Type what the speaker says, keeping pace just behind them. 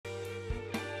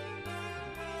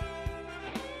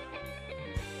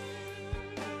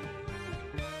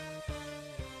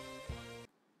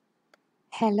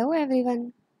Hello everyone,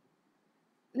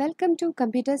 welcome to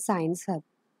Computer Science Hub.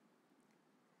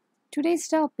 Today's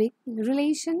topic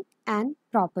Relation and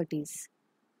Properties.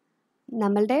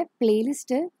 നമ്മളുടെ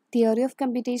playlist theory of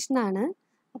computation ആണ്.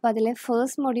 അപ്പോൾ അതിലെ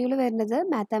first module വരുന്നത്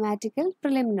mathematical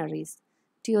preliminaries.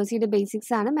 TOCയുടെ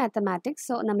basics ആണ് mathematics.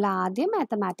 So നമ്മൾ ആദ്യം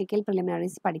മാത്തമാറ്റിക്കൽ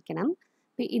പ്രിലിമിനറീസ് പഠിക്കണം.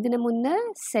 ഇതിന് മുന്നേ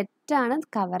സെറ്റാണ്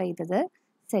കവർ ചെയ്തത്.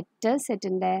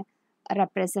 സെറ്റിൻ്റെ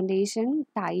representation,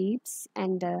 types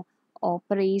and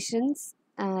operations,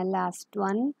 last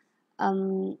one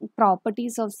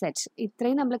properties of set.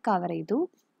 ഇത്രയും നമ്മൾ കവർ ചെയ്തു.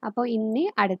 അപ്പോൾ ഇനി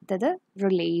അടുത്തത്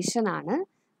റിലേഷൻ ആണ്.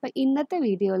 അപ്പോൾ ഇന്നത്തെ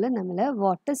വീഡിയോയിൽ നമ്മൾ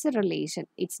what is A relation,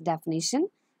 it's definition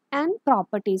and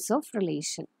properties of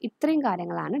relation, ഇത്രയും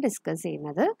കാര്യങ്ങളാണ് ഡിസ്കസ്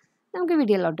ചെയ്യുന്നത്. നമുക്ക്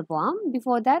വീഡിയോയിലോട്ട് പോകാം.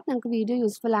 ബിഫോർ ദാറ്റ് നിങ്ങൾക്ക് വീഡിയോ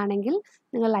യൂസ്ഫുൾ ആണെങ്കിൽ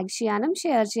നിങ്ങൾ ലൈക്ക് ചെയ്യാനും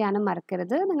ഷെയർ ചെയ്യാനും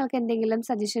മറക്കരുത്. നിങ്ങൾക്ക് എന്തെങ്കിലും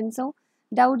സജഷൻസോ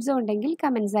ഡൗട്ട്സോ ഉണ്ടെങ്കിൽ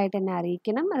കമൻസ് ആയിട്ട് എന്നെ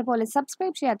അറിയിക്കണം. അതുപോലെ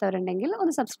സബ്സ്ക്രൈബ് ചെയ്യാത്തവരുണ്ടെങ്കിൽ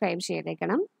ഒന്ന് സബ്സ്ക്രൈബ്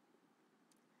ചെയ്തേക്കണം.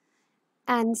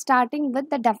 And starting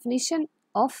with the definition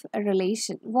of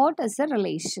relation. What is A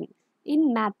relation? In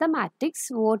mathematics,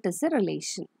 what is A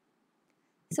relation?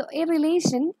 So a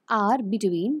relation R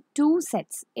between two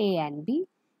sets A and B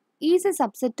is a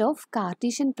subset of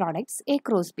Cartesian products A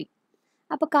cross B.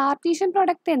 അപ്പോൾ Cartesian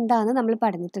product എന്താണെന്ന് നമ്മൾ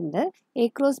പറഞ്ഞിട്ടുണ്ട്.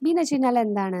 A cross B എന്ന് വെച്ച് കഴിഞ്ഞാൽ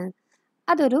എന്താണ്?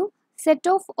 അതൊരു set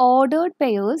of ordered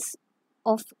pairs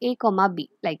of A, B,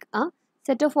 like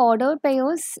set of ordered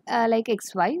pairs like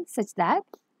XY such that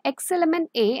X element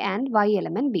A and Y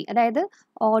element B. അതായത്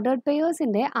ഓർഡേർഡ്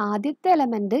പെയേഴ്സിൻ്റെ ആദ്യത്തെ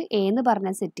എലമെൻറ്റ് എ എന്ന്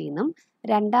പറഞ്ഞ സെറ്റിൽ നിന്നും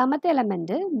രണ്ടാമത്തെ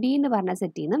എലമെൻറ്റ് ബി എന്ന് പറഞ്ഞ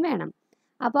സെറ്റിൽ നിന്നും വേണം.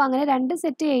 അപ്പോൾ അങ്ങനെ രണ്ട്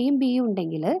സെറ്റ് എയും ബിയും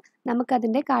ഉണ്ടെങ്കിൽ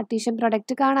നമുക്കതിൻ്റെ കാർട്ടീഷ്യൻ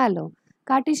പ്രൊഡക്റ്റ് കാണാമല്ലോ.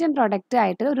 കാർട്ടീഷ്യൻ പ്രൊഡക്റ്റ്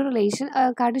ആയിട്ട് ഒരു റിലേഷൻ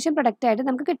കാർട്ടീഷ്യൻ പ്രൊഡക്റ്റ് ആയിട്ട്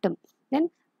നമുക്ക് കിട്ടും. ദെൻ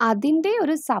അതിൻ്റെ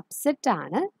ഒരു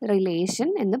സബ്സെറ്റാണ് റിലേഷൻ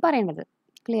എന്ന് പറയുന്നത്.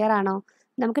 ക്ലിയർ ആണോ?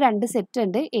 നമുക്ക് രണ്ട് സെറ്റ്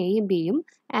ഉണ്ട്, എയും ബിയും,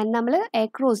 ആൻഡ് നമ്മൾ എ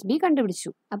ക്രോസ് ബി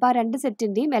കണ്ടുപിടിച്ചു. അപ്പോൾ ആ രണ്ട്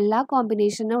സെറ്റിൻ്റെയും എല്ലാ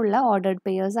കോമ്പിനേഷനും ഉള്ള ഓർഡേർഡ്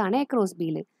പെയേഴ്സ് ആണ് എ ക്രോസ്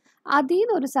ബിയിൽ. അതിൽ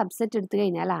നിന്ന് ഒരു സബ്സെറ്റ് എടുത്തു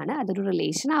കഴിഞ്ഞാലാണ് അതൊരു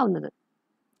റിലേഷൻ ആവുന്നത്.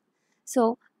 So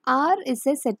R is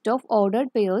A set of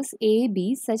ordered pairs A be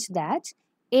such that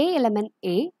A element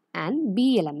A and B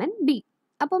element B.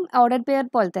 അപ്പം ഓർഡേർഡ് പെയർ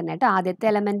പോലെ തന്നെ കേട്ടോ. ആദ്യത്തെ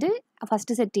എലമെൻറ്റ്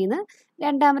ഫസ്റ്റ് സെറ്റിൽ നിന്ന്,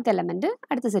 രണ്ടാമത്തെ എലമെൻറ്റ്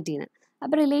അടുത്ത സെറ്റിൽ നിന്ന്.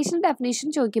 അപ്പോൾ റിലേഷൻ ഡെഫിനേഷൻ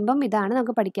ചോദിക്കുമ്പം ഇതാണ്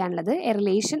നമുക്ക് പഠിക്കാനുള്ളത്. A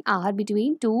relation R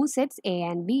between two sets A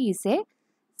and B is A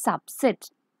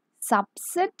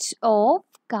subset of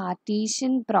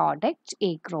Cartesian product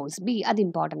A cross B. അത്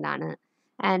ഇമ്പോർട്ടൻ്റ് ആണ്.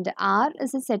 And R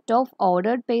is A set of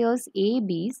ordered pairs A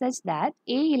be such that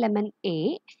A element A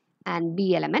and B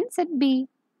element set B.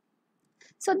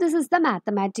 So this is the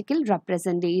mathematical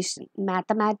representation,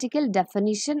 mathematical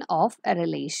definition of a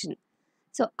relation.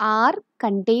 So R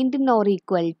contained in or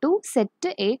equal to set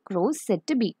A cross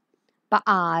set B. അപ്പോൾ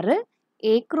R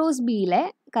A cross Bയിലെ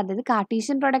അതായത്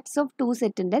Cartesian products of two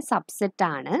സെറ്റിൻ്റെ subset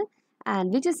ആണ്.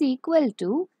 And which is equal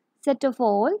to set of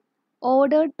all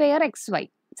ordered pair XY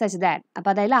such that.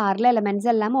 അപ്പോൾ അതായത് ആറിലെ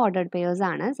elements എല്ലാം ordered pairs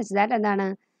ആണ്. Such that എന്താണ്?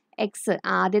 എക്സ്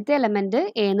ആദ്യത്തെ എലമെൻറ്റ്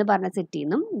എ എന്ന് പറഞ്ഞ സെറ്റിൽ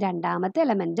നിന്നും രണ്ടാമത്തെ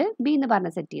എലമെൻറ്റ് ബി എന്ന് പറഞ്ഞ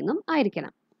സെറ്റിൽ നിന്നും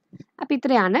ആയിരിക്കണം. അപ്പോൾ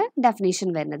ഇത്രയാണ് ഡെഫിനേഷൻ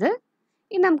വരുന്നത്.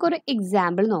 ഇനി നമുക്കൊരു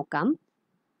എക്സാമ്പിൾ നോക്കാം.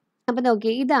 അപ്പോൾ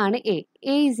നോക്കിയേ, ഇതാണ് A.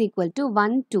 A is equal to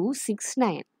 1 2 6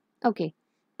 9. Okay.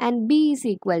 And B is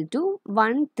equal to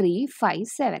 1 3 5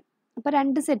 7. അപ്പോൾ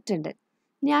രണ്ട് സെറ്റ് ഉണ്ട്.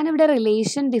 ഞാനിവിടെ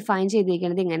റിലേഷൻ ഡിഫൈൻ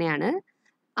ചെയ്തിരിക്കുന്നത് ഇങ്ങനെയാണ്.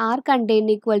 R contain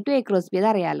equal to A cross B,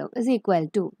 അതറിയാലോ, is equal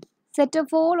to set of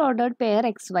all ordered pair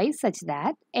XY such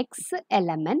that X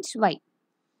element Y.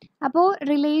 അപ്പോൾ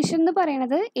relation എന്ന്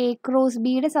പറയുന്നത് A cross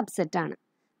ബിയുടെ സബ്സെറ്റ് ആണ്.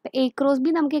 അപ്പോൾ എ ക്രോസ്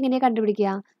ബി നമുക്ക് എങ്ങനെയാണ് കണ്ടുപിടിക്കുക?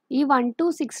 ഈ 1 2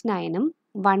 6 9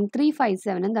 1 3 5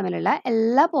 7 തമ്മിലുള്ള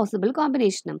എല്ലാ പോസിബിൾ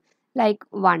കോമ്പിനേഷനും ലൈക്ക്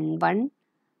 1 1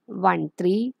 1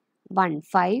 3 1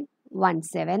 5 1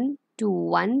 7 2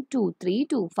 1 2 3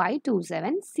 2 5 2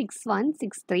 7 6 1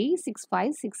 6 3 6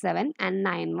 5 6 7 and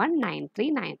 9 1 9 3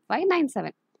 9 5 9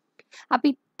 7. അപ്പോൾ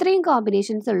ഇത്രയും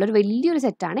കോമ്പിനേഷൻസ് ഉള്ളൊരു വലിയൊരു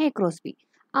സെറ്റാണ് എ ക്രോസ് ബി.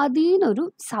 അതിൽ നിന്നൊരു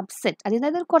സബ്സെറ്റ്,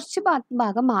 അതായത് കുറച്ച്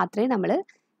ഭാഗം മാത്രമേ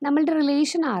നമ്മളുടെ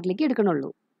റിലേഷൻ ആറിലേക്ക് എടുക്കണുള്ളൂ.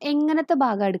 എങ്ങനത്തെ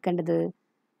ഭാഗം എടുക്കേണ്ടത്?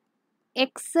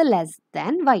 എക്സ് ലെസ്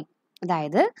ദാൻ വൈ,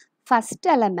 അതായത്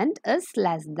first element is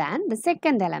less than the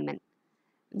second element.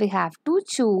 We have to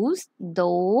choose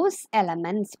those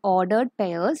elements ordered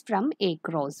pairs from A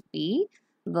cross B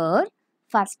where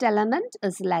first element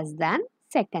is less than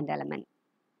second element.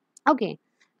 Okay.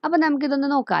 അപ്പോൾ നമുക്കിതൊന്ന്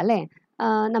നോക്കാം അല്ലേ.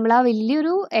 നമ്മൾ ആ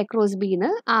വലിയൊരു A cross bin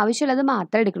ആവശ്യമുള്ളത്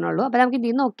മാത്രമേ എടുക്കണുള്ളൂ. അപ്പോൾ നമുക്ക് ഇതിൽ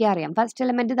നിന്ന് നോക്കിയാൽ അറിയാം. ഫസ്റ്റ്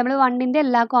എലമെൻറ്റ് നമ്മൾ 1ൻ്റെ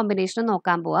എല്ലാ കോമ്പിനേഷനും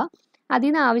നോക്കാൻ പോവാം. അതിൽ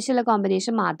നിന്ന് ആവശ്യമുള്ള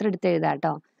കോമ്പിനേഷൻ മാത്രം എടുത്ത് എഴുതാം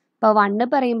കേട്ടോ. ഇപ്പോൾ 1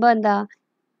 പറയുമ്പോൾ എന്താ,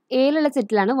 എയിലുള്ള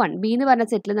സെറ്റിലാണ് 1. ബി എന്ന് പറഞ്ഞ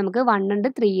സെറ്റിൽ നമുക്ക് 1 ഉണ്ട്,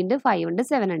 3 ഉണ്ട്, 5 ഉണ്ട്,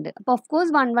 7 ഉണ്ട്. അപ്പോൾ ഓഫ്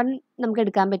കോഴ്സ് 1 1 നമുക്ക്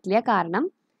എടുക്കാൻ പറ്റില്ല. കാരണം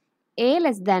A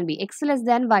less than B, X less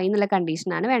than Y എന്നുള്ള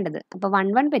കണ്ടീഷനാണ് വേണ്ടത്. അപ്പോൾ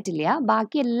 1 1 പറ്റില്ല,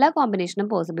 ബാക്കി എല്ലാ കോമ്പിനേഷനും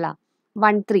പോസിബിളാണ്.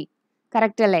 1 3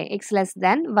 കറക്റ്റ് അല്ലേ, എക്സ് ലെസ്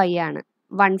ദാൻ വൈ ആണ്.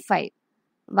 1 5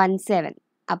 1 7,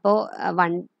 അപ്പോൾ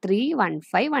 1 3 1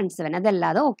 5 1 7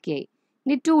 അതല്ലാതെ ഓക്കെ ആയി.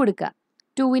 ഇനി 2 എടുക്കുക,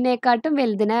 2വിനെക്കാട്ടും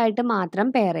വലുതിനായിട്ട് മാത്രം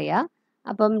പെയർ ചെയ്യുക.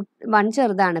 അപ്പം 1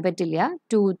 ചെറുതാണ്, പറ്റില്ല.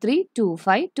 2 3 2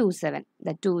 5 2 7,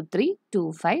 2 3 2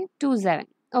 5 2 7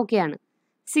 ഓക്കെ ആണ്.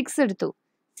 6 എടുത്തു,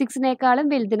 6നേക്കാളും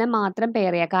വലുതിനെ മാത്രം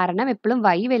പെയർ ചെയ്യുക, കാരണം എപ്പോഴും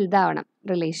വൈ വലുതാവണം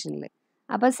റിലേഷനിൽ.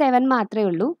 അപ്പോൾ 7 മാത്രമേ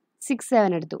ഉള്ളൂ, 6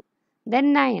 7 എടുത്തു. ദെൻ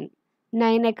 9,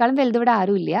 9നേക്കാളും വലുത് ഇവിടെ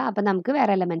ആരും ഇല്ല, അപ്പം നമുക്ക്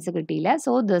വേറെ എലമെൻറ്റ്സ് കിട്ടിയില്ല.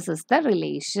 So this is the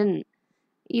relation.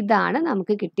 ഇതാണ്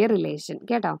നമുക്ക് കിട്ടിയ റിലേഷൻ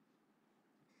കേട്ടോ.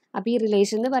 അപ്പോൾ ഈ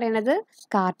റിലേഷൻ എന്ന് പറയുന്നത്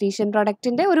കാർട്ടീഷ്യൻ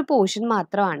പ്രൊഡക്റ്റിൻ്റെ ഒരു പോർഷൻ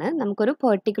മാത്രമാണ്. നമുക്കൊരു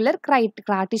പെർട്ടിക്കുലർ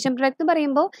കാർട്ടീഷ്യൻ പ്രൊഡക്റ്റ് എന്ന്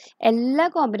പറയുമ്പോൾ എല്ലാ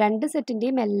രണ്ട്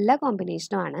സെറ്റിൻ്റെയും എല്ലാ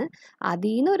കോമ്പിനേഷനുമാണ്.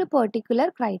 അതിൽ നിന്ന് ഒരു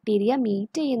പെർട്ടിക്കുലർ ക്രൈറ്റീരിയ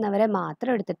മീറ്റ് ചെയ്യുന്നവരെ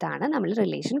മാത്രം എടുത്തിട്ടാണ് നമ്മൾ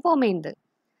റിലേഷൻ ഫോം ചെയ്യുന്നത്.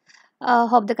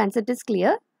 Hope the concept is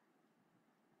clear.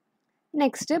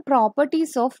 Next,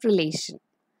 properties of relation.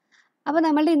 അപ്പോൾ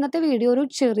നമ്മളുടെ ഇന്നത്തെ വീഡിയോ ഒരു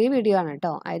ചെറിയ വീഡിയോ ആണ്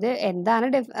കേട്ടോ. അതായത് എന്താണ്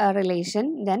റിലേഷൻ,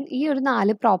 ദെൻ ഈ ഒരു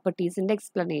 4 പ്രോപ്പർട്ടീസിൻ്റെ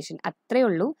എക്സ്പ്ലനേഷൻ, അത്രയേ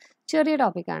ഉള്ളൂ. ചെറിയ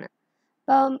ടോപ്പിക്കാണ്.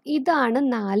 അപ്പം ഇതാണ്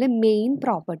 4 main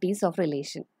properties of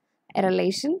relation.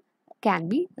 Relation can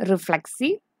be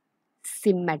reflexive,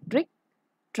 symmetric,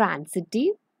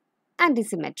 transitive,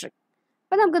 ആൻറ്റിസിമെട്രിക്.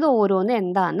 അപ്പോൾ നമുക്കിത് ഓരോന്ന്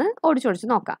എന്താണെന്ന് ഓടിച്ചോടിച്ച്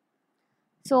നോക്കാം.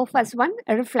 So first one,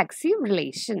 reflexive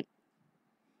relation.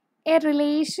 A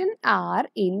relation R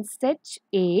in set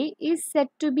A is said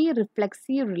to be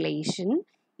reflexive relation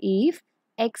if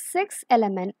XX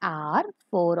element R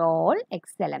for all X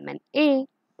element A.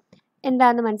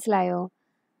 എന്താണെന്ന് മനസ്സിലായോ?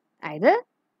 അതായത്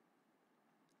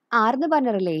R എന്ന്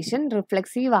പറഞ്ഞ റിലേഷൻ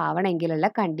റിഫ്ലെക്സീവ്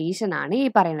ആവണമെങ്കിലുള്ള കണ്ടീഷനാണ് ഈ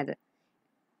പറയുന്നത്.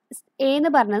 എ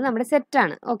എന്ന് പറഞ്ഞത് നമ്മുടെ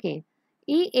സെറ്റാണ്. ഓക്കെ,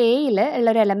 ഈ എയിൽ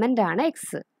ഉള്ളൊരു എലമെൻ്റ് ആണ്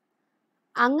എക്സ്.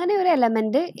 അങ്ങനെ ഒരു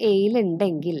എലമെൻറ്റ്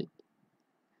എയിലുണ്ടെങ്കിൽ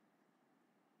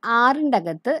ആറിൻ്റെ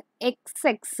അകത്ത്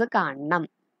എക്സ് കാണണം.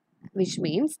 വിച്ച്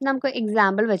മീൻസ് നമുക്ക്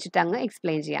എക്സാമ്പിൾ വെച്ചിട്ട് അങ്ങ്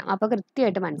എക്സ്പ്ലെയിൻ ചെയ്യാം, അപ്പോൾ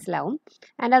കൃത്യമായിട്ട് മനസ്സിലാവും.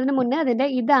 ആൻഡ് അതിന് മുന്നേ അതിൻ്റെ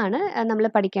ഇതാണ് നമ്മൾ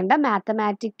പഠിക്കേണ്ട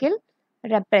മാത്തമാറ്റിക്കൽ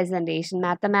റെപ്രസെൻറ്റേഷൻ,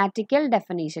 മാത്തമാറ്റിക്കൽ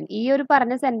ഡെഫിനീഷൻ. ഈ ഒരു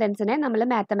പറഞ്ഞ സെൻറ്റൻസിനെ നമ്മൾ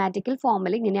മാത്തമാറ്റിക്കൽ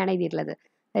ഫോമിൽ ഇങ്ങനെയാണ് എഴുതിയിട്ടുള്ളത്.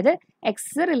 അതായത്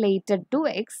എക്സ് റിലേറ്റഡ് ടു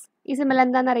എക്സ് ഈ simple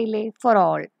എന്താണെന്നറിയില്ലേ?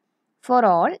 For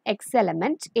all X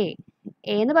element A.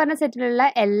 എന്ന് പറഞ്ഞ സെറ്റിലുള്ള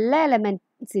എല്ലാ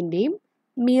എലമെൻറ്റ്സിൻ്റെയും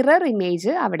മിറർ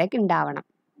ഇമേജ് അവിടെ ഉണ്ടാവണം.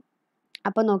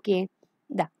 അപ്പോൾ നോക്കിയേ,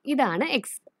 ഇതാണ്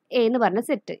എക്സ് എ എന്ന് പറഞ്ഞ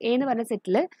സെറ്റ്. എ എന്ന് പറഞ്ഞ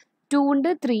സെറ്റിൽ 2 ഉണ്ട്,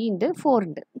 3 ഉണ്ട്, 4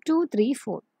 ഉണ്ട്. 2 3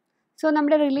 4. സോ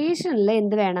നമ്മുടെ റിലേഷനിൽ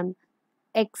എന്ത് വേണം?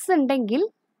 എക്സ് ഉണ്ടെങ്കിൽ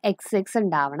എക്സ്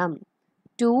ഉണ്ടാവണം,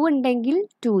 2 ഉണ്ടെങ്കിൽ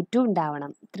 2 2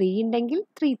 ഉണ്ടാവണം, 3 ഉണ്ടെങ്കിൽ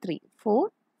 3 3, 4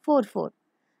 4 4.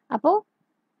 അപ്പോൾ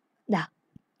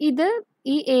ഇത്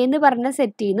ഈ എ എന്ന് പറഞ്ഞ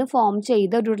സെറ്റിൽ നിന്ന് ഫോം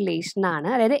ചെയ്ത ഒരു റിലേഷനാണ്.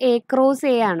 അതായത് എ ക്രോസ്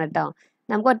എ ആണ് കേട്ടോ.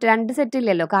 നമുക്ക് 2 സെറ്റ്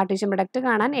ഇല്ലല്ലോ, കാർട്ടീഷ്യൻ പ്രൊഡക്റ്റ്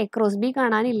കാണാൻ എ ക്രോസ് ബി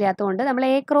കാണാൻ ഇല്ലാത്തതുകൊണ്ട് നമ്മൾ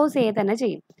എ ക്രോസ് എ തന്നെ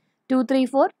ചെയ്യും. 2 3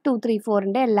 4 2 3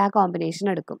 4ൻ്റെ എല്ലാ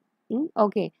കോമ്പിനേഷനും എടുക്കും.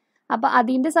 ഓക്കെ, അപ്പോൾ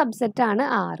അതിൻ്റെ സബ്സെറ്റാണ്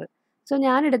 6. സോ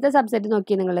ഞാൻ എടുത്ത സബ്സെറ്റ്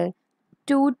നോക്കി നിങ്ങൾ,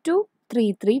 2 2 3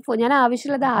 3 4. ഞാൻ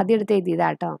ആവശ്യമുള്ളത് ആദ്യം എടുത്ത്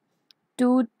എഴുതിയതാട്ടോ. 2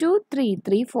 2 3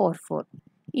 3 4 4.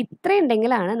 ഇത്ര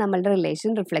ഉണ്ടെങ്കിലാണ് നമ്മളുടെ റിലേഷൻ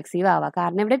റിഫ്ലെക്സീവ് ആവുക.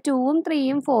 കാരണം ഇവിടെ 2ഉം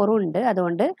 3ഉം 4ഉം ഉണ്ട്,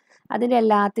 അതുകൊണ്ട് അതിൻ്റെ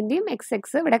എല്ലാത്തിൻ്റെയും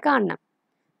എക്സ് ഇവിടെ കാണണം.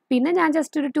 പിന്നെ ഞാൻ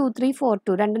ജസ്റ്റ് ഒരു 2 3 4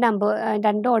 2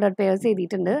 2 ഓർഡർ പെയർസ്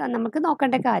എഴുതിയിട്ടുണ്ട്. നമുക്ക്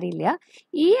നോക്കേണ്ട കാര്യമില്ല.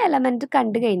 ഈ എലമെൻറ്റ്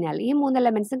കണ്ടു കഴിഞ്ഞാൽ, ഈ 3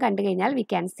 എലമെൻറ്റ്സും കണ്ടു കഴിഞ്ഞാൽ we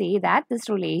can say that this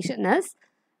relation is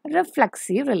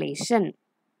reflexive relation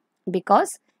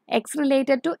because X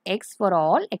related to X for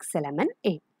all X element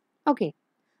A. Okay,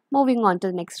 moving on to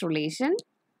the next relation,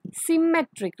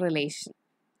 symmetric relation.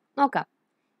 നോക്കാം.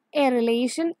 A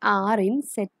relation are in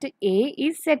set A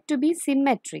is set to B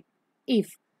symmetric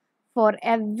if for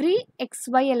every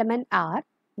xy element R,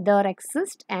 there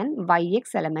exist and yx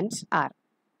elements R.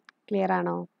 Clear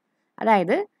ആണോ?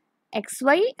 അതായത്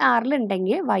XY ആറിൽ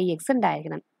ഉണ്ടെങ്കിൽ YX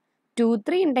ഉണ്ടായിരിക്കണം, 2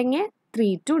 3 ഉണ്ടെങ്കിൽ 3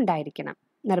 2 ഉണ്ടായിരിക്കണം,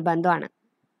 നിർബന്ധമാണ്.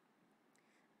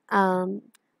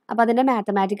 അപ്പോൾ അതിൻ്റെ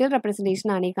മാത്തമാറ്റിക്കൽ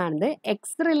റെപ്രസെൻറ്റേഷൻ ആണ് ഈ കാണുന്നത്.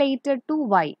 X related to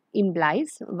Y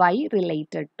implies Y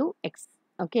related to X.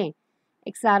 Okay,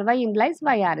 X R Y implies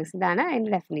why are X. ഇതാണ്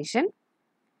അതിൻ്റെ ഡെഫിനിഷൻ.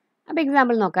 അപ്പോൾ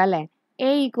എക്സാമ്പിൾ നോക്കാം അല്ലേ.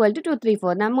 A equal to 2 3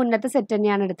 4. ഞാൻ മുന്നത്തെ സെറ്റ്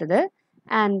തന്നെയാണ് എടുത്തത്.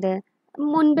 ആൻഡ്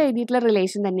മുൻപ് എഴുതിയിട്ടുള്ള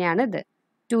റിലേഷൻ തന്നെയാണ് ഇത്.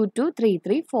 2 2 3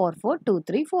 3 4 4 2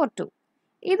 3 4 2.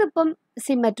 ഇതിപ്പം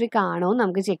സിമെട്രിക് ആണോ എന്ന്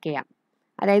നമുക്ക് ചെക്ക് ചെയ്യാം.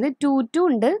 അതായത് 2 2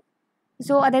 ഉണ്ട്,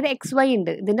 സോ അതായത് എക്സ് വൈ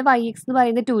ഉണ്ട്, ഇതിൻ്റെ വൈ എക്സ് എന്ന്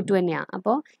പറയുന്നത് 2 2 തന്നെയാണ്.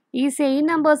 അപ്പോൾ ഈ സെയിം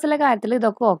നമ്പേഴ്സിലെ കാര്യത്തിൽ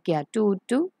ഇതൊക്കെ ഓക്കെയാണ്. 2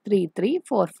 2 3 3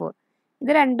 4 4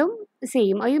 ഇത് രണ്ടും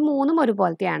സെയിം, ഈ 3ഉം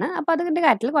ഒരുപോലത്തെയാണ്. അപ്പോൾ അതിൻ്റെ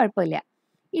കാര്യത്തിൽ കുഴപ്പമില്ല.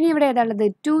 ഇനി ഇവിടെ ഏതാണുള്ളത്?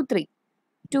 2 3.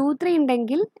 2 3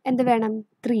 ഉണ്ടെങ്കിൽ എന്ത് വേണം?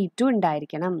 3 2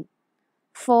 ഉണ്ടായിരിക്കണം.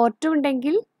 4 2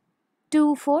 ഉണ്ടെങ്കിൽ 2,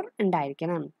 4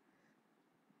 ഉണ്ടായിരിക്കണം.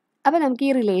 അപ്പോൾ നമുക്ക്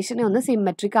ഈ റിലേഷനെ ഒന്ന്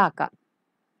സിമ്മട്രിക് ആക്കാം.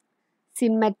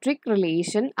 സിമ്മട്രിക്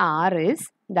റിലേഷൻ R is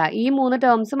ഈ 3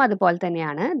 ടേംസും അതുപോലെ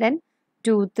തന്നെയാണ്. ദെൻ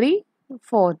 2, 3,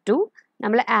 4, 2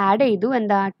 നമ്മൾ ആഡ് ചെയ്തു.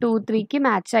 എന്താ 2, 3ക്ക്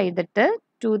മാച്ച് ചെയ്തിട്ട്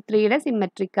 2, 3യുടെ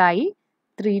സിമ്മട്രിക്കായി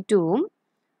 3, 2ഉം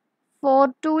 4,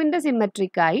 2ൻ്റെ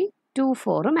സിമ്മട്രിക്കായി 2,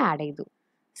 4ഉം ആഡ് ചെയ്തു.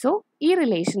 സോ ഈ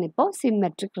റിലേഷൻ ഇപ്പോൾ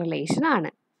സിമ്മട്രിക് റിലേഷൻ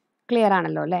ആണ്. ക്ലിയർ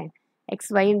ആണല്ലോ അല്ലേ?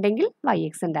 XY ഉണ്ടെങ്കിൽ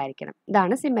YX ഉണ്ടായിരിക്കണം.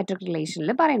 ഇതാണ് സിമ്മട്രിക്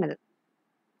റിലേഷനിൽ പറയുന്നത്.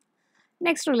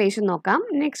 നെക്സ്റ്റ് റിലേഷൻ നോക്കാം.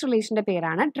 നെക്സ്റ്റ് റിലേഷൻ്റെ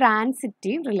പേരാണ്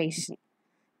ട്രാൻസിറ്റീവ് റിലേഷൻ.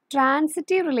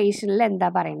 ട്രാൻസിറ്റീവ് റിലേഷനിൽ എന്താ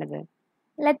പറയുന്നത്?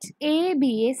 Let A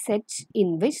be a set in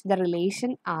which the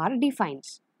relation R defines.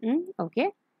 Okay.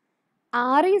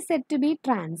 R is said to be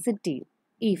transitive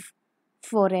if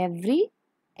for every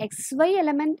XY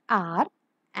element R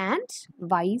and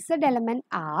YZ element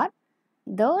R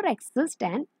there exists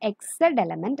an XZ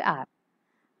element R.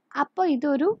 അപ്പോൾ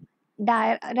ഇതൊരു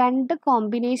രണ്ട്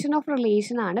combination of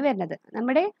relation ആണ് വരുന്നത്.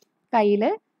 നമ്മുടെ കയ്യിൽ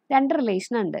രണ്ട്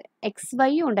relation ഉണ്ട്. XY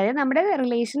ഉണ്ട്, അതായത് നമ്മുടെ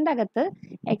റിലേഷൻ്റെ അകത്ത്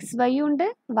XY ഉണ്ട്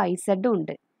YZ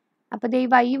ഉണ്ട്. അപ്പോൾ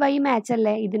ഇത് Y മാച്ച്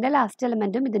അല്ലേ? ഇതിൻ്റെ ലാസ്റ്റ്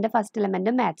എലമെൻറ്റും ഇതിൻ്റെ ഫസ്റ്റ്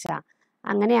എലമെൻറ്റും മാച്ചാ.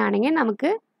 അങ്ങനെയാണെങ്കിൽ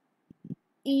നമുക്ക്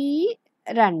ഈ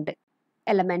രണ്ട്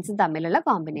എലമെൻറ്റ്സും തമ്മിലുള്ള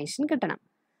കോമ്പിനേഷൻ കിട്ടണം.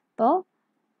 അപ്പോൾ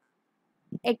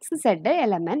XZ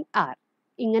എലമെൻറ്റ് R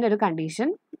ഇങ്ങനൊരു കണ്ടീഷൻ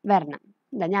വരണം.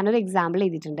 ഞാനൊരു എക്സാമ്പിൾ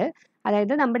ചെയ്തിട്ടുണ്ട്.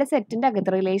 അതായത് നമ്മുടെ സെറ്റിൻ്റെ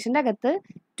അകത്ത് റിലേഷൻ്റെ അകത്ത്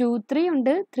 2, 3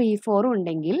 ഉണ്ട് 3, 4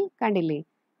 ഉണ്ടെങ്കിൽ കണ്ടില്ലേ,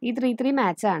 ഈ 3, 3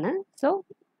 മാച്ചാണ്. സോ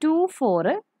 2,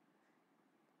 4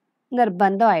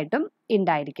 നിർബന്ധമായിട്ടും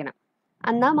ഉണ്ടായിരിക്കണം.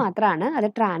 എന്നാൽ മാത്രമാണ് അത്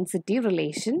ട്രാൻസിറ്റീവ്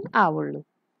റിലേഷൻ ആവുള്ളൂ.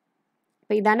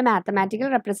 അപ്പോൾ ഇതാണ് മാത്തമാറ്റിക്കൽ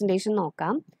റെപ്രസെൻറ്റേഷൻ.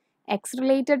 നോക്കാം. X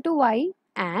related to Y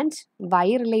and Y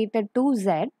related to Z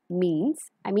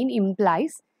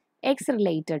implies X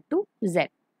related to Z.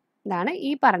 ഇതാണ്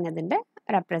ഈ പറഞ്ഞതിൻ്റെ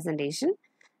റെപ്രസെൻറ്റേഷൻ.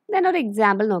 ദെൻ ഒരു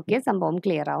എക്സാമ്പിൾ നോക്കിയാൽ സംഭവം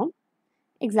ക്ലിയർ ആവും.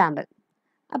 എക്സാമ്പിൾ.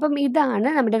 അപ്പം ഇതാണ്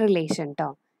നമ്മുടെ റിലേഷൻ കേട്ടോ.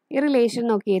 ഈ റിലേഷൻ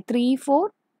നോക്കിയേ 3, 4,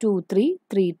 2, 3,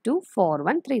 3, 2, 4,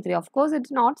 1, 3, 3. Of course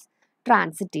it's not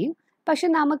transitive. പക്ഷെ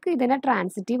നമുക്ക് ഇതിനെ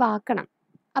ട്രാൻസിറ്റീവ് ആക്കണം.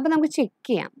 അപ്പോൾ നമുക്ക് ചെക്ക്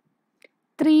ചെയ്യാം.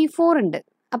 3, 4 ഉണ്ട്.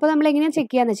 അപ്പോൾ നമ്മൾ എങ്ങനെയാണ്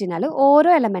ചെക്ക് ചെയ്യാന്ന് വെച്ച് കഴിഞ്ഞാൽ ഓരോ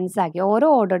എലമെൻറ്റ്സ് ആക്കി ഓരോ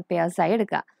ഓർഡേർഡ് പെയർസായി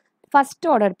എടുക്കുക. ഫസ്റ്റ്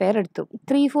ഓർഡേർഡ് പെയർ എടുത്തു,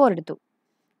 3, 4 എടുത്തു.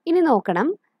 ഇനി നോക്കണം,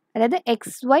 അതായത്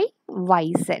XY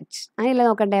YZ അങ്ങനെയല്ല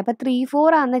നോക്കണ്ടേ. അപ്പോൾ 3, 4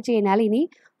 ആണെന്ന് വെച്ച് കഴിഞ്ഞാൽ ഇനി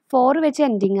 4 വെച്ച്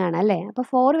എൻഡിങ് ആണ് അല്ലേ? അപ്പോൾ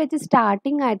 4 വെച്ച്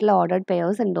സ്റ്റാർട്ടിങ് ആയിട്ടുള്ള ഓർഡേർഡ്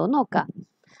പെയർസ് ഉണ്ടോ എന്ന് നോക്കാം.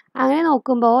 അങ്ങനെ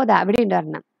നോക്കുമ്പോൾ അതാ ഇവിടെ ഉണ്ട്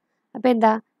ഒരെണ്ണം. അപ്പോൾ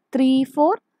എന്താ 3,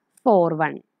 4, 4,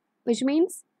 1 വിച്ച്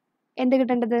മീൻസ് എന്ത്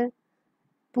കിട്ടേണ്ടത്?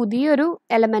 പുതിയൊരു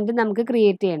എലമെൻറ്റ് നമുക്ക്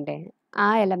ക്രിയേറ്റ് ചെയ്യണ്ടേ? ആ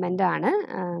എലമെൻ്റ് ആണ്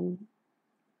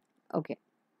ഓക്കെ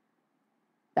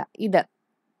ഇത്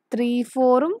 3,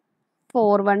 4ഉം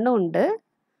 4, 1ഉം ഉണ്ട്.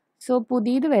 സോ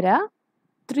പുതിയത് വരിക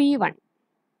 3, 1.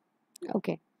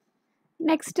 ഓക്കെ.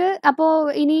 നെക്സ്റ്റ് അപ്പോൾ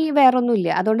ഇനി വേറൊന്നുമില്ല,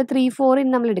 അതുകൊണ്ട് 3, 4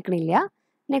 ഇനി നമ്മൾ എടുക്കണില്ല.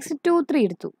 നെക്സ്റ്റ് 2, 3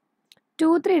 എടുത്തു. 2,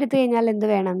 3 എടുത്തു കഴിഞ്ഞാൽ എന്ത്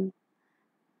വേണം?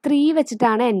 3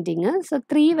 വെച്ചിട്ടാണ് എൻഡിങ്. സോ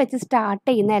 3 വെച്ച് സ്റ്റാർട്ട്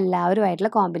ചെയ്യുന്ന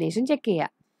എല്ലാവരുമായിട്ടുള്ള കോമ്പിനേഷൻ ചെക്ക്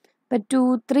ചെയ്യുക. അപ്പോൾ 2,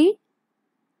 3,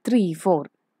 3, 4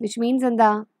 വിച്ച് മീൻസ്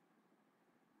എന്താ?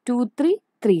 2, 3,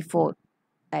 3, 4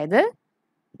 അതായത്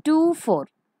 2, 4.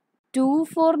 2,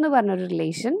 4 എന്ന് പറഞ്ഞൊരു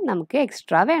റിലേഷൻ നമുക്ക്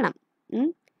എക്സ്ട്രാ വേണം.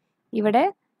 ഇവിടെ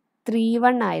 3,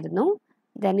 1 ആയിരുന്നു.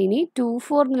 ദെൻ ഇനി 2,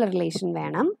 4 എന്നുള്ള റിലേഷൻ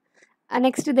വേണം.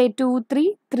 നെക്സ്റ്റ് ഇതേ 2, 3,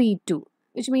 3, 2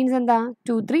 വിച്ച് മീൻസ് എന്താ?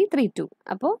 2, 3, 3, 2.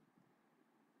 അപ്പോൾ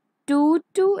 2,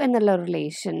 2 എന്നുള്ള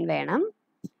റിലേഷൻ വേണം.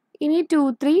 ഇനി 2,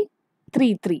 3, 3,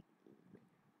 3.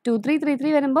 2, 3, 3,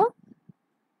 3 വരുമ്പോൾ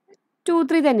 2,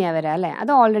 3 തന്നെയാണ് വരിക അല്ലേ?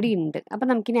 അത് ഓൾറെഡി ഉണ്ട്. അപ്പോൾ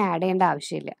നമുക്കിനി ആഡ് ചെയ്യേണ്ട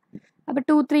ആവശ്യമില്ല. അപ്പോൾ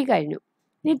 2, 3 കഴിഞ്ഞു.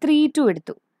 ഇനി 3, 2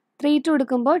 എടുത്തു. 3, 2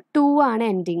 എടുക്കുമ്പോൾ 2 ആണ്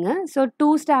എൻഡിങ്. സോ 2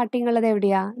 സ്റ്റാർട്ടിങ് ഉള്ളത്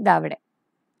എവിടെയാണ്? ഇതാ അവിടെ.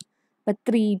 അപ്പോൾ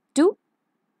 3, 2,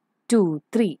 2,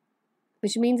 3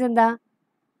 വിച്ച് മീൻസ് എന്താ?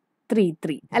 3,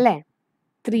 3 അല്ലേ?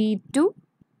 3, 2,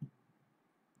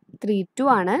 3, 2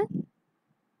 ആണ്.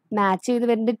 മാച്ച് ചെയ്ത്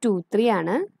വരുന്നത് 2, 3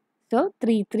 ആണ്. സോ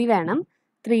 3, 3 വേണം.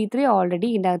 3, 3 ഓൾറെഡി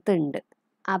ഇതിൻ്റെ അകത്ത് ഉണ്ട്.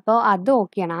 അപ്പോൾ അത്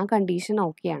ഓക്കെയാണ്, ആ കണ്ടീഷൻ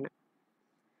ഓക്കെയാണ്.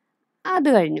 അത്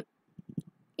കഴിഞ്ഞു.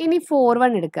 ഇനി 4,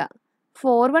 1 എടുക്കുക.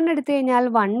 4, 1 എടുത്തു കഴിഞ്ഞാൽ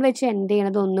 1 വെച്ച് എൻഡ്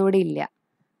ചെയ്യണത് ഒന്നുകൂടി ഇല്ല.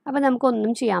 അപ്പോൾ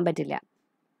നമുക്കൊന്നും ചെയ്യാൻ പറ്റില്ല.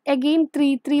 എഗെയിൻ 3,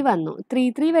 3 വന്നു. 3,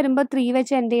 3 വരുമ്പോൾ 3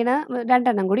 വെച്ച് എൻഡ് ചെയ്യണ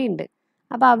രണ്ടെണ്ണം കൂടി ഉണ്ട്.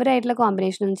 അപ്പോൾ അവരായിട്ടുള്ള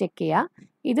കോമ്പിനേഷൻ ഒന്ന് ചെക്ക് ചെയ്യുക.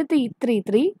 ഇത് 3,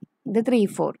 3, ഇത് 3,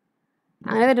 4.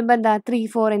 അങ്ങനെ വരുമ്പോൾ എന്താ? 3,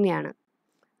 4 തന്നെയാണ്.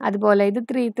 അതുപോലെ ഇത്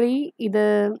 3, 3, ഇത്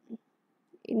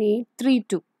ഇനി 3,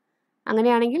 2.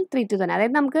 അങ്ങനെയാണെങ്കിൽ 3, 2 തന്നെ.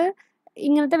 അതായത് നമുക്ക്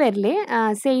ഇങ്ങനത്തെ വരില്ലേ,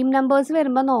 സെയിം നമ്പേഴ്സ്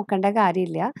വരുമ്പോൾ നോക്കേണ്ട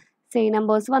കാര്യമില്ല. സെയിം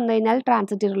നമ്പേഴ്സ് വന്നു കഴിഞ്ഞാൽ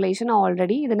ട്രാൻസിറ്റീവ് റിലേഷൻ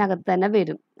ഓൾറെഡി ഇതിനകത്ത് തന്നെ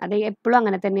വരും. അത് എപ്പോഴും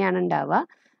അങ്ങനെ തന്നെയാണ് ഉണ്ടാവുക.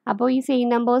 അപ്പോൾ ഈ സെയിം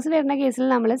നമ്പേഴ്സ് വരുന്ന കേസിൽ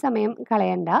നമ്മൾ സമയം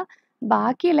കളയണ്ട.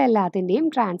 ബാക്കിയുള്ള എല്ലാത്തിൻ്റെയും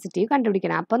ട്രാൻസിറ്റീവ്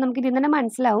കണ്ടുപിടിക്കണം. അപ്പോൾ നമുക്ക് ഇതിൽ തന്നെ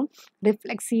മനസ്സിലാവും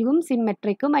റിഫ്ലെക്സീവും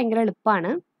സിമെട്രിക്കും ഭയങ്കര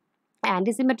എളുപ്പമാണ്,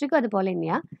 ആൻറ്റിസിമെട്രിക്കും അതുപോലെ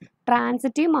തന്നെയാണ്.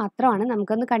 ട്രാൻസിറ്റീവ് മാത്രമാണ്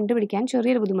നമുക്കൊന്ന് കണ്ടുപിടിക്കാൻ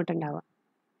ചെറിയൊരു ബുദ്ധിമുട്ടുണ്ടാവുക.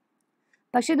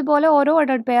 പക്ഷേ ഇതുപോലെ ഓരോ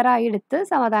ഓർഡേർഡ് പെയർ ആയി എടുത്ത്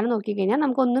സാവധാനം നോക്കിക്കഴിഞ്ഞാൽ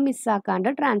നമുക്കൊന്നും മിസ്സാക്കാണ്ട്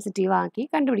ട്രാൻസിറ്റീവ് ആക്കി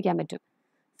കണ്ടുപിടിക്കാൻ പറ്റും.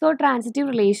 സോ ട്രാൻസിറ്റീവ്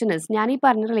റിലേഷൻസ് ഞാൻ ഈ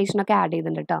പറഞ്ഞ റിലേഷനൊക്കെ ആഡ്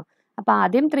ചെയ്തിട്ടുണ്ട് കേട്ടോ. അപ്പോൾ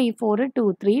ആദ്യം 3 4 2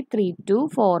 3 3 2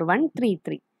 4 1 3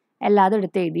 3 എല്ലാതും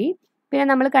എടുത്ത് എഴുതി. പിന്നെ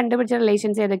നമ്മൾ കണ്ടുപിടിച്ച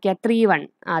റിലേഷൻസ് ഏതൊക്കെയാണ്? 3 1,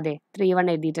 അതെ 3 1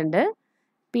 എഴുതിയിട്ടുണ്ട്.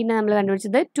 പിന്നെ നമ്മൾ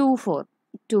കണ്ടുപിടിച്ചത് 2 4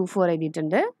 2 4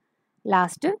 എഴുതിയിട്ടുണ്ട്.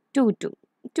 ലാസ്റ്റ് 2 2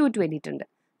 2 2 എഴുതിയിട്ടുണ്ട്.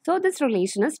 So this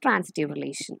relation is transitive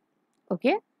relation.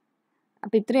 Okay,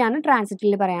 അപ്പോൾ ഇത്രയാണ്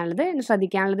ട്രാൻസിറ്റീവിൽ പറയാനുള്ളത്.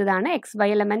 ശ്രദ്ധിക്കാനുള്ളത് ഇതാണ്, X Y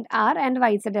element R and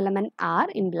Y Z element R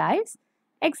implies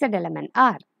X Z element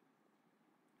R.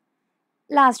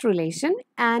 Last relation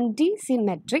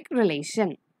ആൻറ്റിസിമെട്രിക് relation.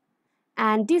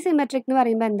 ആൻറ്റിസിമെട്രിക് എന്ന്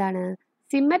പറയുമ്പോൾ എന്താണ്?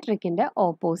 സിമെട്രിക്കിൻ്റെ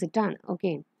ഓപ്പോസിറ്റ് ആണ്.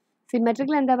 ഓക്കെ,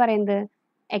 സിമെട്രിക്കിൽ എന്താ പറയുന്നത്?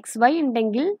 എക്സ് വൈ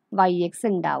ഉണ്ടെങ്കിൽ വൈ എക്സ്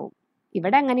ഉണ്ടാവും.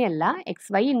 ഇവിടെ അങ്ങനെയല്ല,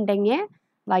 എക്സ് വൈ ഉണ്ടെങ്കിൽ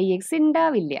വൈ എക്സ്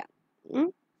ഉണ്ടാവില്ല.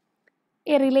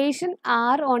 A relation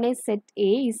R on a set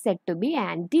A is said to be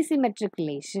antisymmetric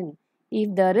relation if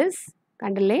there is,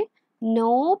 കണ്ടല്ലേ,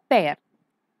 no pair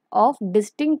of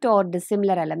distinct or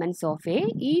dissimilar elements of A,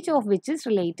 each of which is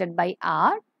related by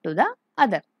R to the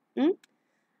other.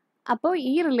 അപ്പോൾ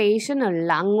ഈ relation ഉള്ള,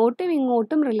 അങ്ങോട്ടും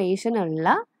ഇങ്ങോട്ടും relation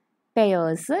ഉള്ള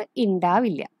pairs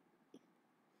ഉണ്ടാവില്ല.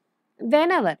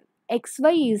 Whenever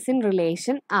xy is in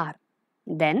relation R,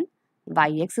 then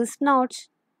yx is not.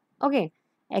 Okay,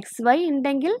 X Y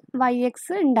ഉണ്ടെങ്കിൽ Y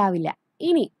X ഉണ്ടാവില്ല.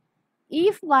 ഇനി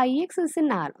if Y X is in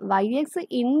R, Y X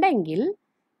ഉണ്ടെങ്കിൽ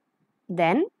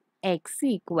then X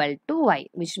equal to Y,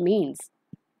 which means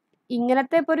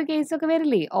ഇങ്ങനത്തെ ഇപ്പോൾ ഒരു കേസൊക്കെ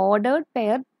വരില്ലേ, ഓർഡേർഡ്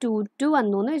പെയർ 2 2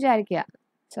 വന്നു എന്ന് വിചാരിക്കുക.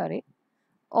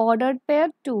 ഓർഡേർഡ് പെയർ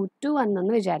 2 2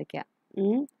 വന്നെന്ന് വിചാരിക്കുക.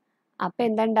 അപ്പോൾ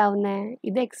എന്താ ഉണ്ടാവുന്നത്?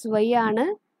 ഇത് എക്സ് വൈ ആണ്,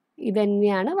 ഇത്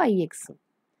തന്നെയാണ് വൈ എക്സും.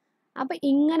 അപ്പോൾ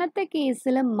ഇങ്ങനത്തെ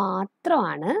കേസിൽ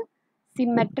മാത്രമാണ്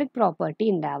സിമെട്രിക് പ്രോപ്പർട്ടി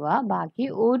ഉണ്ടാവുക. ബാക്കി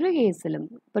ഒരു കേസിലും,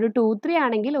 ഇപ്പോൾ ഒരു 2 3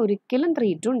 ആണെങ്കിൽ ഒരിക്കലും 3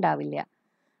 2 ഉണ്ടാവില്ല.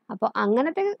 അപ്പോൾ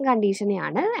അങ്ങനത്തെ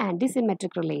കണ്ടീഷനെയാണ്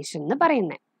ആൻറ്റിസിമെട്രിക് റിലേഷൻ എന്ന്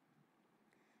പറയുന്നത്.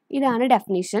 ഇതാണ്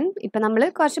ഡെഫിനിഷൻ. ഇപ്പം നമ്മൾ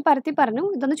കുറച്ച് പരത്തി പറഞ്ഞു,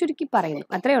 ഇതൊന്ന് ചുരുക്കി പറയുന്നു,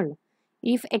 അത്രയേ ഉള്ളൂ.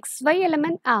 If X Y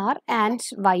element R and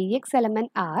Y X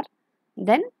element R,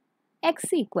 then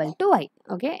X equal to Y.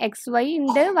 Okay, X Y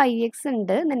ഉണ്ട് വൈ എക്സ്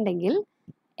ഉണ്ട് എന്നുണ്ടെങ്കിൽ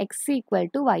എക്സ് ഈക്വൽ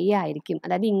ടു വൈ ആയിരിക്കും.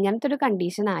 അതായത് ഇങ്ങനത്തെ ഒരു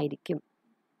കണ്ടീഷൻ ആയിരിക്കും.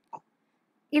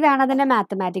 ഇതാണ് അതിൻ്റെ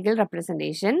mathematical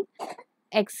representation.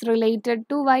 X related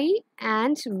to Y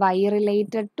and Y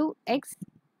related to X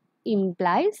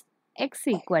implies X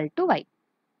equal to Y.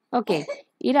 Okay,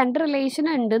 ഈ രണ്ട് റിലേഷൻ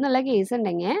ഉണ്ട് എന്നുള്ള കേസ്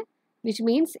ഉണ്ടെങ്കിൽ വിച്ച്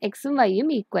മീൻസ് എക്സും വൈയും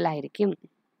ഈക്വൽ ആയിരിക്കും.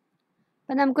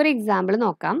 അപ്പം നമുക്കൊരു എക്സാമ്പിൾ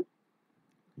നോക്കാം.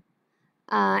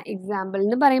 എക്സാമ്പിൾ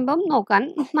എന്ന് പറയുമ്പം നോക്കാൻ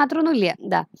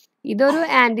മാത്രമൊന്നുമില്ല. ഇതൊരു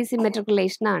ആൻറ്റിസിമെട്രിക്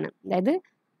റിലേഷൻ ആണ്. അതായത്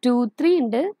 2 3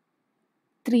 ഉണ്ട്,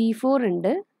 3 4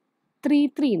 ഉണ്ട്, 3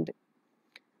 3 ഉണ്ട്.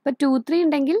 ഇപ്പോൾ 2 3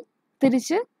 ഉണ്ടെങ്കിൽ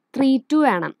തിരിച്ച് 3 2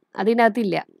 വേണം,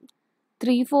 അതിനകത്തില്ല.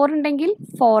 3 4 ഉണ്ടെങ്കിൽ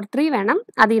 4 3 വേണം,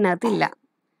 അതിനകത്തില്ല.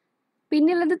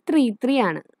 പിന്നെയുള്ളത് 3 3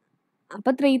 ആണ്.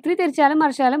 അപ്പോൾ 3 3 തിരിച്ചാലും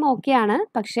മറിച്ചാലും ഓക്കെ ആണ്,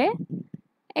 പക്ഷേ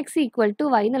എക്സ് ഈക്വൽ ടു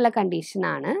വൈ എന്നുള്ള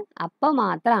കണ്ടീഷനാണ്. അപ്പോൾ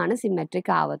മാത്രമാണ്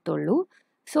symmetric ആവത്തുള്ളൂ.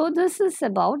 So this is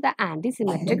about the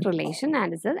ആൻറ്റിസിമെട്രിക് relation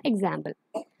and is A example.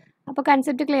 അപ്പോൾ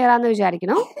കൺസെപ്റ്റ് ക്ലിയർ ആണെന്ന്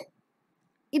വിചാരിക്കണം.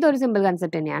 ഇതൊരു സിമ്പിൾ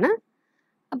കൺസെപ്റ്റ് തന്നെയാണ്.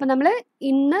 അപ്പോൾ നമ്മൾ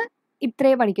ഇന്ന്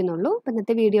ഇത്രേ പഠിക്കുന്നുള്ളൂ. അപ്പോൾ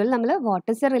ഇന്നത്തെ വീഡിയോയിൽ നമ്മൾ what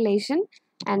is A relation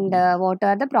and what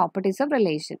are the properties of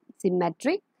relation,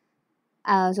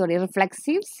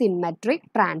 reflexive, symmetric,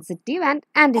 transitive and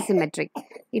ആൻറ്റിസിമെട്രിക്,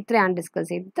 ഇത്രയാണ് ഡിസ്കസ്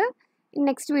ചെയ്തത്.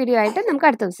 നെക്സ്റ്റ് വീഡിയോ ആയിട്ട് നമുക്ക്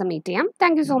അടുത്ത ദിവസം മീറ്റ് ചെയ്യാം.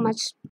 Thank you so much.